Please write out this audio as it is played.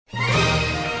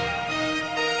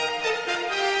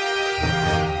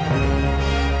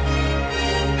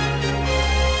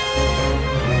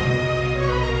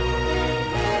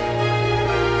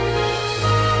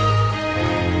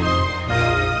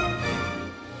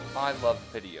I love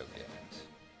video games.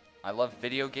 I love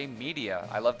video game media.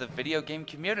 I love the video game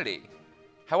community.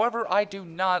 However, I do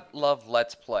not love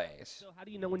Let's Plays. So how do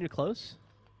you know when you're close?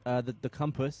 The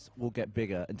compass will get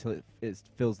bigger until it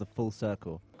fills the full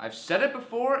circle. I've said it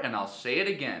before and I'll say it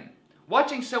again.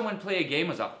 Watching someone play a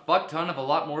game is a fuck ton of a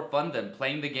lot more fun than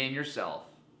playing the game yourself.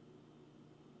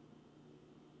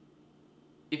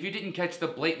 If you didn't catch the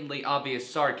blatantly obvious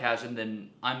sarcasm, then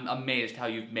I'm amazed how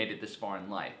you've made it this far in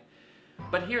life.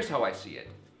 But here's how I see it.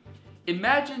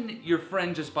 Imagine your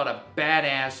friend just bought a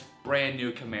badass brand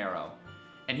new Camaro,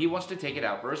 and he wants to take it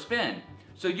out for a spin.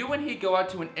 So you and he go out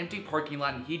to an empty parking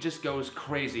lot and he just goes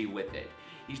crazy with it.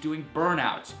 He's doing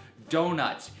burnouts,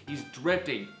 donuts, he's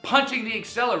drifting, punching the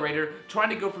accelerator, trying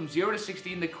to go from 0 to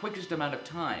 60 in the quickest amount of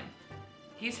time.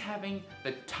 He's having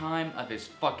the time of his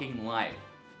fucking life.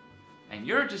 And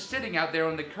you're just sitting out there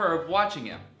on the curb watching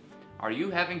him. Are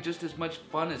you having just as much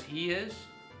fun as he is?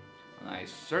 I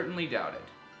certainly doubt it.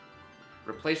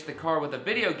 Replace the car with a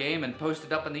video game and post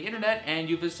it up on the internet and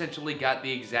you've essentially got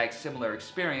the exact similar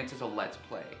experience as a Let's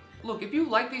Play. Look, if you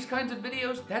like these kinds of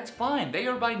videos, that's fine. They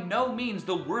are by no means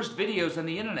the worst videos on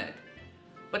the internet.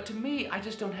 But to me, I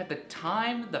just don't have the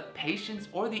time, the patience,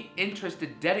 or the interest to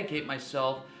dedicate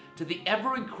myself to the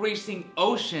ever-increasing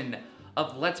ocean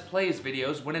of Let's Plays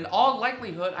videos when in all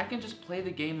likelihood I can just play the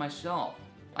game myself.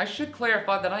 I should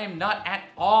clarify that I am not at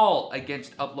all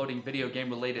against uploading video game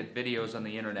related videos on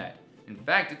the internet. In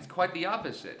fact, it's quite the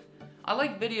opposite. I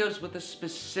like videos with a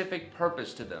specific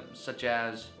purpose to them, such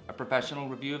as a professional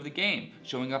review of the game,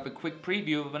 showing off a quick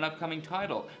preview of an upcoming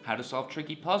title, how to solve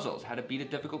tricky puzzles, how to beat a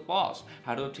difficult boss,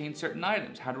 how to obtain certain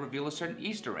items, how to reveal a certain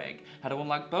Easter egg, how to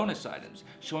unlock bonus items,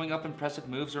 showing off impressive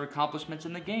moves or accomplishments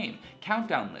in the game,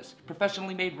 countdown lists,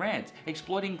 professionally made rants,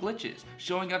 exploiting glitches,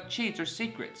 showing off cheats or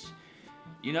secrets.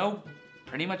 You know,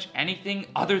 pretty much anything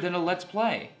other than a Let's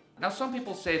Play. Now some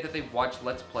people say that they watch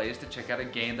Let's Plays to check out a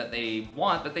game that they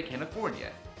want but they can't afford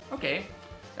yet. Okay,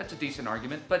 that's a decent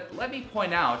argument, but let me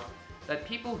point out that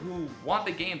people who want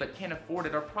the game but can't afford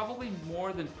it are probably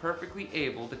more than perfectly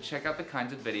able to check out the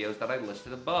kinds of videos that I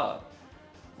listed above.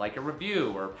 Like a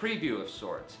review or a preview of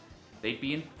sorts. They'd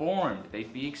be informed,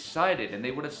 they'd be excited, and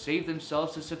they would have saved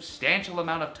themselves a substantial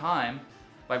amount of time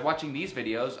by watching these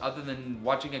videos other than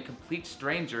watching a complete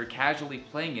stranger casually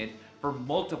playing it for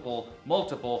multiple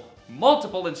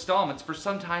installments for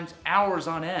sometimes hours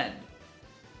on end.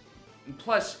 And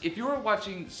plus, if you are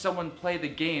watching someone play the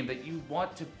game that you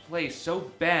want to play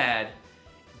so bad,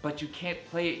 but you can't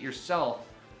play it yourself,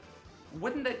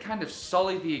 wouldn't that kind of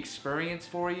sully the experience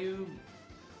for you?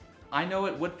 I know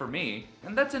it would for me.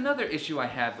 And that's another issue I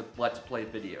have with Let's Play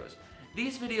videos.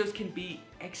 These videos can be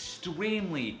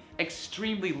extremely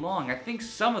long. I think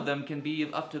some of them can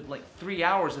be up to like 3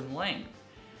 hours in length.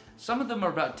 Some of them are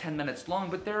about 10 minutes long,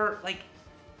 but there are like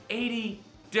 80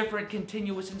 different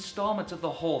continuous installments of the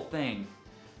whole thing.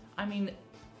 I mean,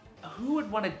 who would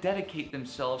want to dedicate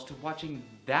themselves to watching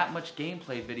that much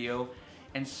gameplay video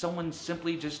and someone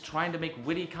simply just trying to make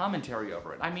witty commentary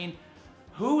over it? I mean,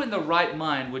 who in the right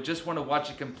mind would just want to watch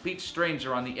a complete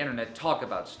stranger on the internet talk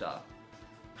about stuff?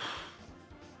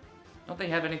 Don't they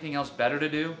have anything else better to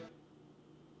do?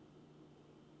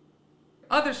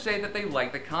 Others say that they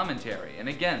like the commentary, and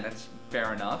again, that's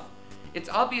fair enough. It's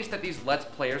obvious that these Let's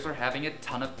Players are having a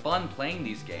ton of fun playing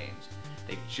these games.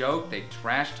 They joke, they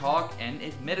trash talk, and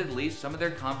admittedly, some of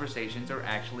their conversations are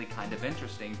actually kind of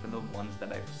interesting from the ones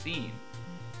that I've seen.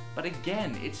 But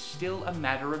again, it's still a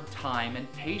matter of time and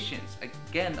patience,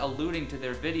 again alluding to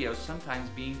their videos sometimes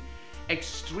being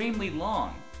extremely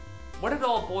long. What it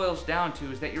all boils down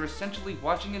to is that you're essentially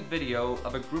watching a video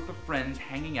of a group of friends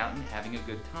hanging out and having a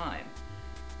good time.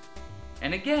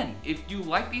 And again, if you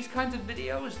like these kinds of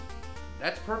videos,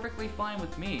 that's perfectly fine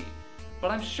with me.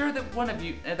 But I'm sure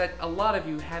that a lot of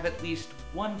you have at least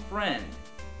one friend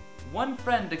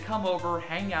to come over,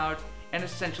 hang out, and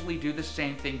essentially do the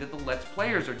same thing that the Let's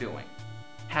Players are doing.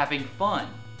 Having fun.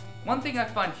 One thing I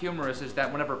find humorous is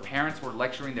that whenever parents were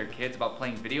lecturing their kids about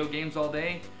playing video games all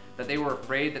day, that they were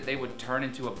afraid that they would turn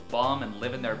into a bum and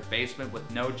live in their basement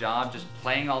with no job just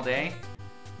playing all day.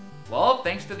 Well,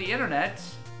 thanks to the internet,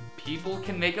 people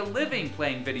can make a living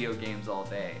playing video games all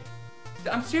day.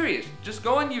 I'm serious, just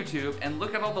go on YouTube and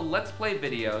look at all the Let's Play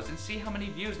videos and see how many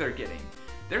views they're getting.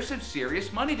 There's some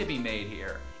serious money to be made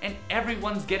here, and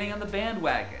everyone's getting on the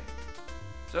bandwagon.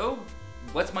 So,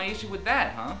 what's my issue with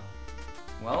that, huh?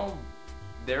 Well,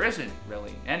 there isn't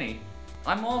really any.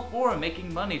 I'm all for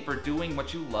making money for doing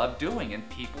what you love doing, and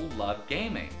people love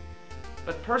gaming.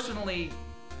 But personally,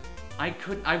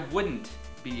 I wouldn't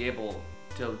be able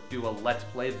to do a Let's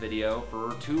Play video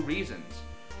for 2 reasons.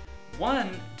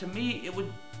 One, to me, it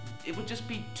would it would just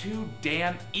be too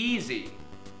damn easy.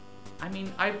 I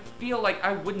mean, I feel like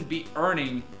I wouldn't be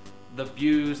earning the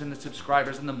views and the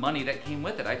subscribers and the money that came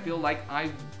with it. I feel like I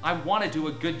want to do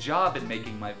a good job in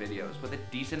making my videos with a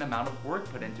decent amount of work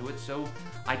put into it so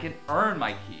I can earn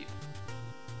my keep.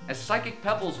 As Psychic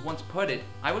Pebbles once put it,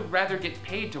 I would rather get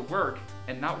paid to work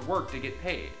and not work to get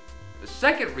paid. The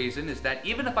second reason is that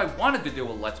even if I wanted to do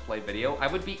a Let's Play video, I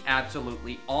would be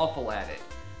absolutely awful at it.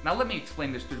 Now let me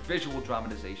explain this through visual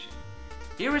dramatization.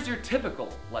 Here is your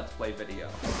typical Let's Play video.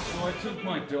 So I took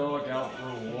my dog out for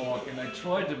a walk and I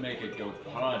tried to make it go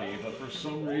potty, but for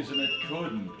some reason it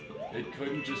couldn't. It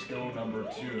couldn't just go number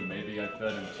 2. Maybe I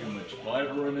fed him too much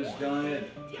fiber in his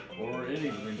diet, or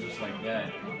anything just like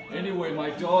that. Anyway, my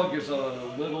dog is a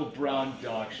little brown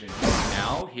dachshund.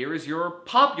 Now, here is your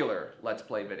popular Let's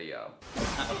Play video.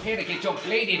 I'm here to get your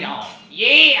bladed on.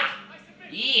 Yeah!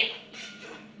 Yeah!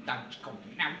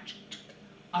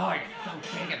 Oh, you're so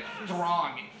big and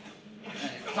strong.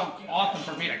 It's so awesome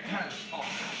for me to kind of...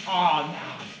 Oh,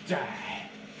 no, die.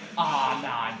 Oh,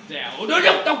 no, die. Oh, no.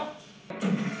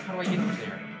 How do I get over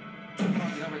there? How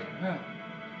do I get over there?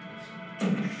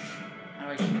 How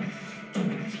do I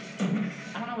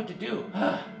don't know what to do.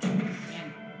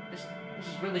 Man, this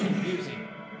is really confusing.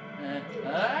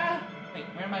 Wait,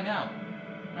 where am I now?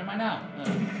 Where am I now?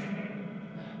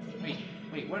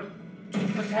 Wait,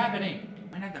 what's happening?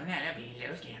 Oh my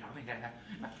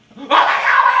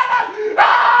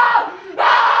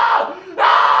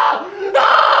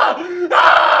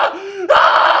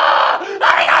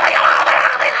God!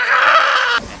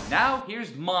 And now,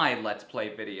 here's my Let's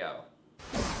Play video.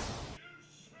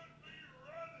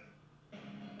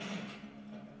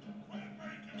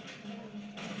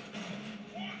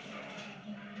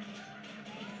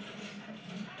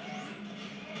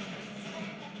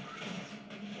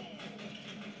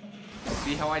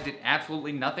 See how I did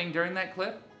absolutely nothing during that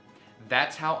clip?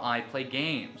 That's how I play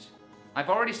games. I've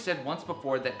already said once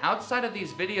before that outside of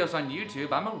these videos on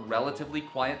YouTube, I'm a relatively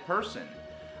quiet person.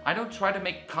 I don't try to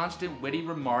make constant witty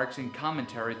remarks and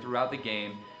commentary throughout the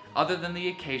game, other than the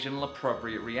occasional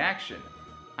appropriate reaction.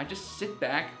 I just sit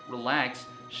back, relax,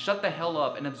 shut the hell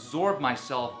up, and absorb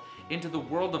myself into the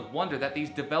world of wonder that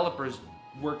these developers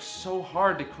worked so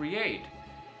hard to create.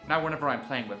 Now, whenever I'm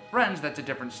playing with friends, that's a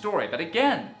different story, but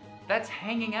again, that's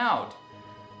hanging out.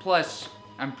 Plus,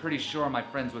 I'm pretty sure my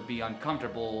friends would be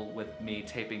uncomfortable with me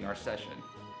taping our session.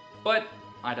 But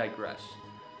I digress.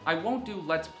 I won't do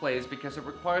Let's Plays because it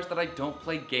requires that I don't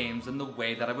play games in the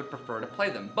way that I would prefer to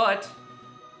play them. But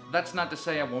that's not to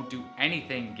say I won't do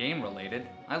anything game-related.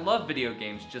 I love video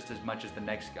games just as much as the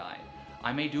next guy.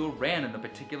 I may do a rant in a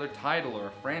particular title or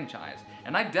a franchise,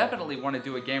 and I definitely want to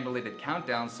do a game-related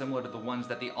countdown similar to the ones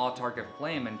that the Autarkic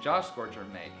Flame and Josh Scorcher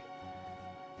make.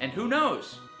 And who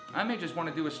knows? I may just want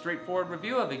to do a straightforward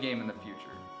review of the game in the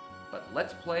future. But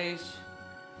Let's Plays,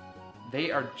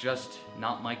 they are just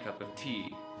not my cup of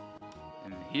tea.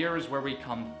 And here is where we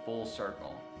come full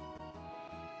circle.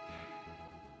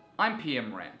 I'm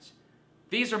PMRants.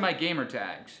 These are my gamer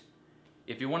tags.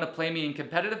 If you want to play me in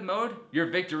competitive mode, your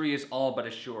victory is all but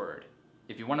assured.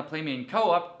 If you want to play me in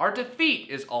co-op, our defeat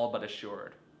is all but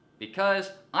assured. Because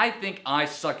I think I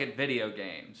suck at video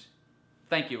games.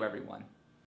 Thank you, everyone.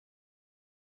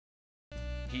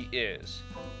 He is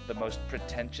the most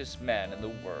pretentious man in the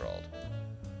world.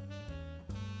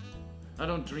 I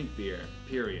don't drink beer,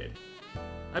 period.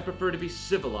 I prefer to be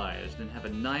civilized and have a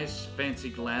nice, fancy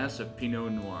glass of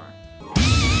Pinot Noir.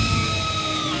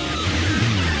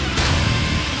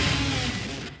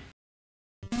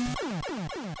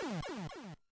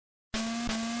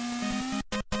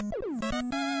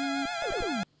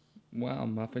 Wow,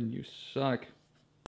 Muffin, you suck.